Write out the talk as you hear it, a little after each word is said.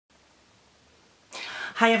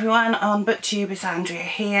Hi everyone, on BookTube, it's Andrea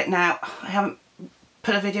here. Now, I haven't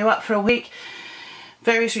put a video up for a week.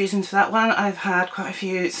 Various reasons for that. One, I've had quite a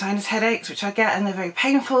few sinus headaches, which I get, and they're very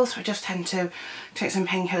painful, so I just tend to take some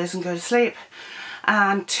painkillers and go to sleep.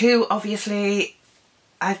 And two, obviously,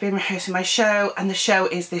 I've been rehearsing my show, and the show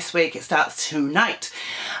is this week. It starts tonight.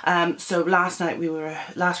 So last week we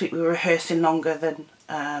were rehearsing longer than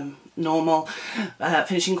normal,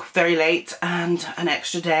 finishing very late, and an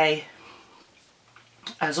extra day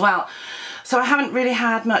as well. So I haven't really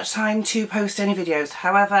had much time to post any videos.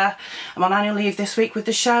 However, I'm on annual leave this week with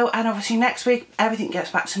the show, and obviously next week everything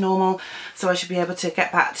gets back to normal, so I should be able to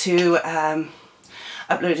get back to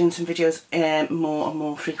uploading some videos more and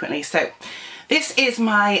more frequently. So this is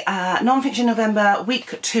my Non-Fiction November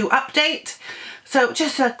week 2 update. So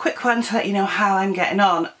just a quick one to let you know how I'm getting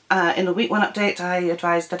on. In the week 1 update I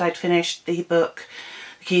advised that I'd finished the book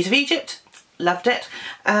The Keys of Egypt. Loved it.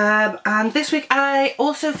 And this week I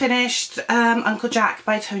also finished Uncle Jack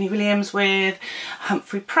by Tony Williams with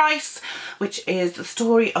Humphrey Price, which is the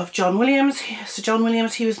story of John Williams. So John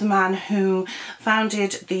Williams, he was the man who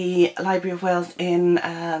founded the Library of Wales in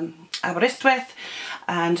Aberystwyth,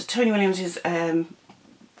 and Tony Williams is something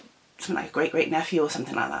like a great nephew or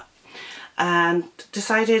something like that, and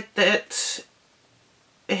decided that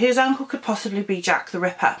his uncle could possibly be Jack the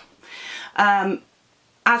Ripper,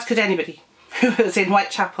 as could anybody who was in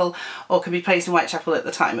Whitechapel or could be placed in Whitechapel at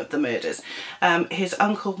the time of the murders. His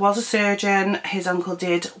uncle was a surgeon. His uncle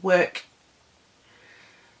did work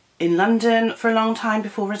in London for a long time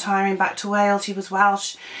before retiring back to Wales. He was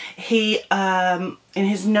Welsh. He, in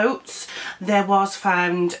his notes, there was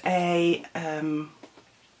found a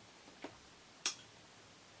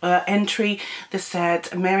entry that said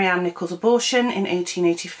Mary Ann Nichols' abortion in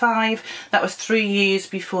 1885. That was 3 years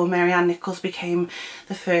before Mary Ann Nichols became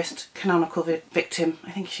the first canonical victim, I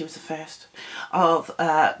think she was the first, of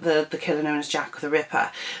the killer known as Jack the Ripper.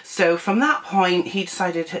 So from that point he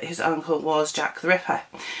decided that his uncle was Jack the Ripper.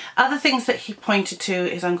 Other things that he pointed to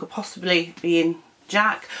his uncle possibly being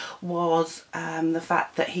Jack was the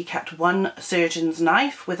fact that he kept one surgeon's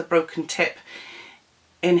knife with a broken tip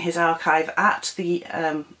in his archive at the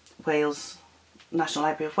Wales National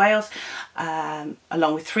Library of Wales,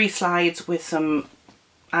 along with 3 slides with some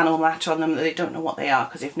animal matter on them that they don't know what they are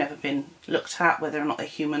because they've never been looked at, whether or not they're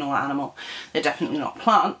human or animal. They're definitely not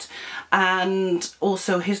plant. And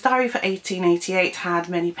also his diary for 1888 had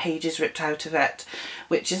many pages ripped out of it,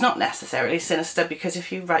 which is not necessarily sinister, because if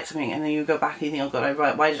you write something and then you go back and you think, oh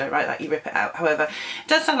god, why did I write that, you rip it out. However, it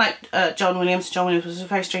does sound like John Williams. John Williams was a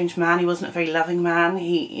very strange man. He wasn't a very loving man.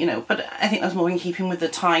 But I think that was more in keeping with the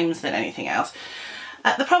times than anything else.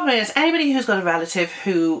 The problem is, anybody who's got a relative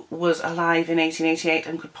who was alive in 1888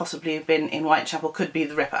 and could possibly have been in Whitechapel could be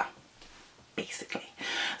the Ripper, basically.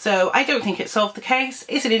 So I don't think it solved the case.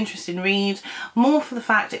 It's an interesting read, more for the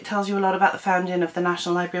fact it tells you a lot about the founding of the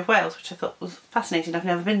National Library of Wales, which I thought was fascinating. I've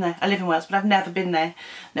never been there. I live in Wales, but I've never been there.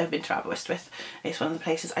 Never been to Aberystwyth. It's one of the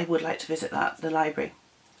places I would like to visit, the library,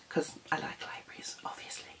 because I like libraries,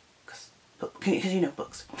 obviously, because you know,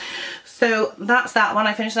 books. So that's that one.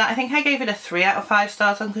 I finished that. I think I gave it a 3 out of 5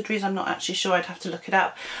 stars on Goodreads. I'm not actually sure. I'd have to look it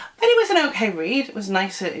up. But it was an okay read. It was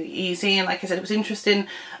nice and easy, and like I said, it was interesting.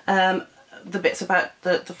 The bits about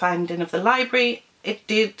the founding of the library, it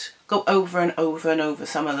did go over and over and over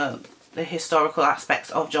some of the historical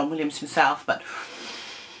aspects of John Williams himself, but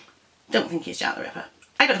don't think he's Jack the Ripper.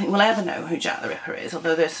 I don't think we'll ever know who Jack the Ripper is,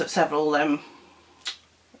 although there's several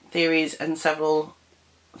theories and several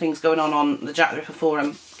things going on the Jack the Ripper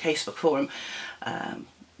forum, Casebook forum,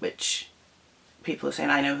 which people are saying,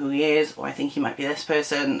 I know who he is, or I think he might be this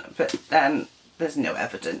person, but then there's no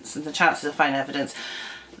evidence, and the chances of finding evidence,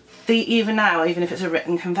 even now, even if it's a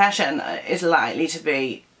written confession, is likely to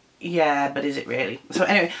be, yeah, but is it really? So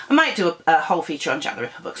anyway, I might do a whole feature on Jack the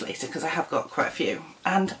Ripper books later, because I have got quite a few,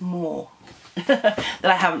 and more, that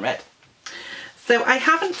I haven't read. So I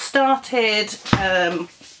haven't started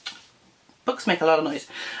Books Make a Lot of Noise.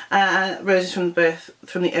 Roses from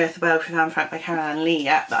the Earth, a biography of Anne Frank by Caroline Lee.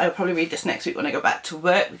 Yeah, but I'll probably read this next week when I go back to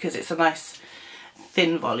work, because it's a nice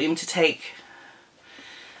thin volume to take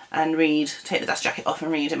and read, take the dust jacket off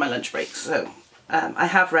and read in my lunch breaks. So I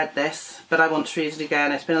have read this, but I want to read it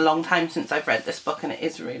again. It's been a long time since I've read this book, and it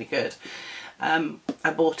is really good. I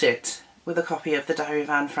bought it with a copy of the Diary of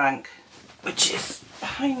Anne Frank, which is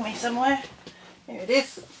behind me somewhere. Here it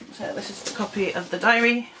is. So this is the copy of the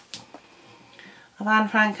diary of Anne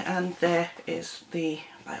Frank, and there is the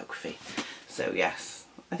biography. So yes,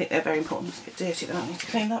 I think they're very important. It's a bit dirty, then I need to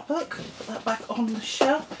clean that book, put that back on the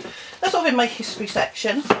shelf. That's sort of in my history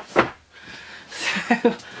section.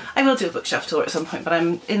 So I will do a bookshelf tour at some point, but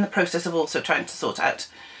I'm in the process of also trying to sort out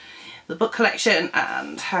the book collection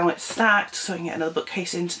and how it's stacked so I can get another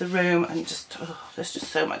bookcase into the room, and just, oh, there's just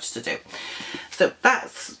so much to do. So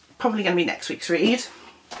that's probably going to be next week's read.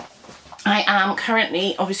 I am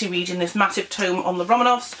currently obviously reading this massive tome on the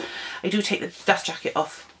Romanovs. I do take the dust jacket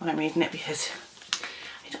off when I'm reading it because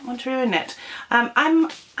I don't want to ruin it. I'm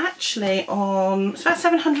actually on, it's about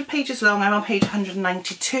 700 pages long. I'm on page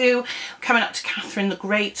 192, coming up to Catherine the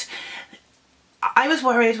Great. I was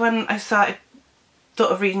worried when I thought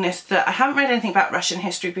of reading this that I haven't read anything about Russian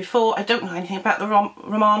history before. I don't know anything about the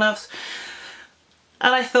Romanovs,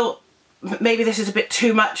 and I thought maybe this is a bit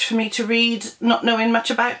too much for me to read, not knowing much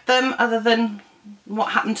about them other than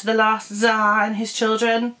what happened to the last Tsar and his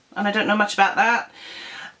children, and I don't know much about that.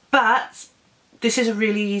 But this is a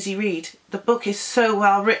really easy read. The book is so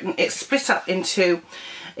well written. It's split up into,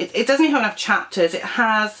 it doesn't even have chapters, it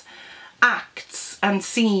has acts and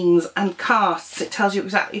scenes and casts. It tells you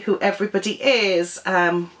exactly who everybody is.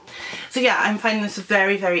 So yeah, I'm finding this a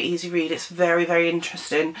very, very easy read. It's very, very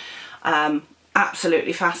interesting.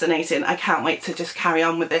 Absolutely fascinating. I can't wait to just carry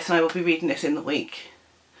on with this, and I will be reading it in the week.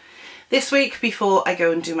 This week, before I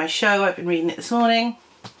go and do my show, I've been reading it this morning.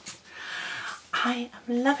 I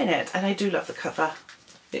am loving it, and I do love the cover.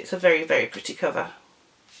 It's a very, very pretty cover.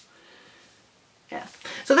 Yeah.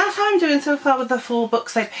 So that's how I'm doing so far with the 4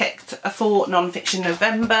 books I picked for Non-Fiction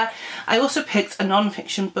November. I also picked a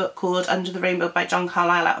non-fiction book called Under the Rainbow by John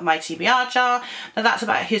Carlyle out of my TBR jar. Now that's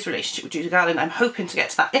about his relationship with Judy Garland. I'm hoping to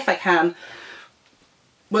get to that if I can,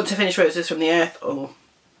 once I finish Roses from the Earth, or,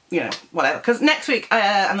 you know, whatever. Because next week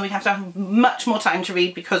and the week after I have much more time to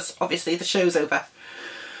read because obviously the show's over.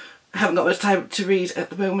 I haven't got much time to read at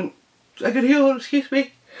the moment. I can yawn, excuse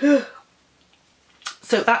me.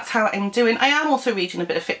 So that's how I'm doing. I am also reading a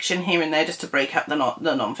bit of fiction here and there just to break up the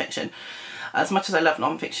non-fiction. As much as I love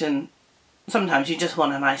non-fiction, sometimes you just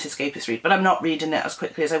want a nice escapist read, but I'm not reading it as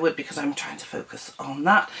quickly as I would because I'm trying to focus on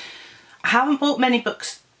that. I haven't bought many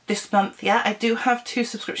books this month yet. I do have 2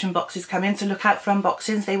 subscription boxes coming, so look out for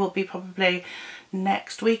unboxings. They will be probably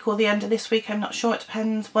next week or the end of this week, I'm not sure, it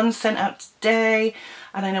depends. One's sent out today,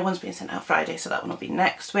 and I know one's being sent out Friday, so that one will be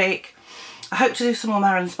next week. I hope to do some more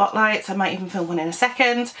Marin spotlights. I might even film one in a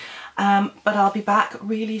second, but I'll be back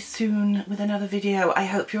really soon with another video. I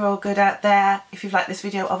hope you're all good out there. If you've liked this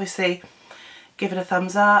video, obviously give it a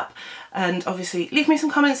thumbs up, and obviously leave me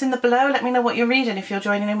some comments in the below. Let me know what you're reading if you're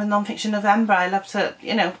joining in with Non-Fiction November. I love to,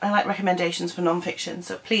 you know, I like recommendations for non-fiction,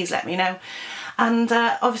 so please let me know. And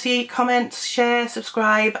obviously comment, share,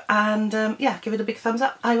 subscribe, and yeah, give it a big thumbs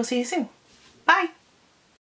up. I will see you soon. Bye.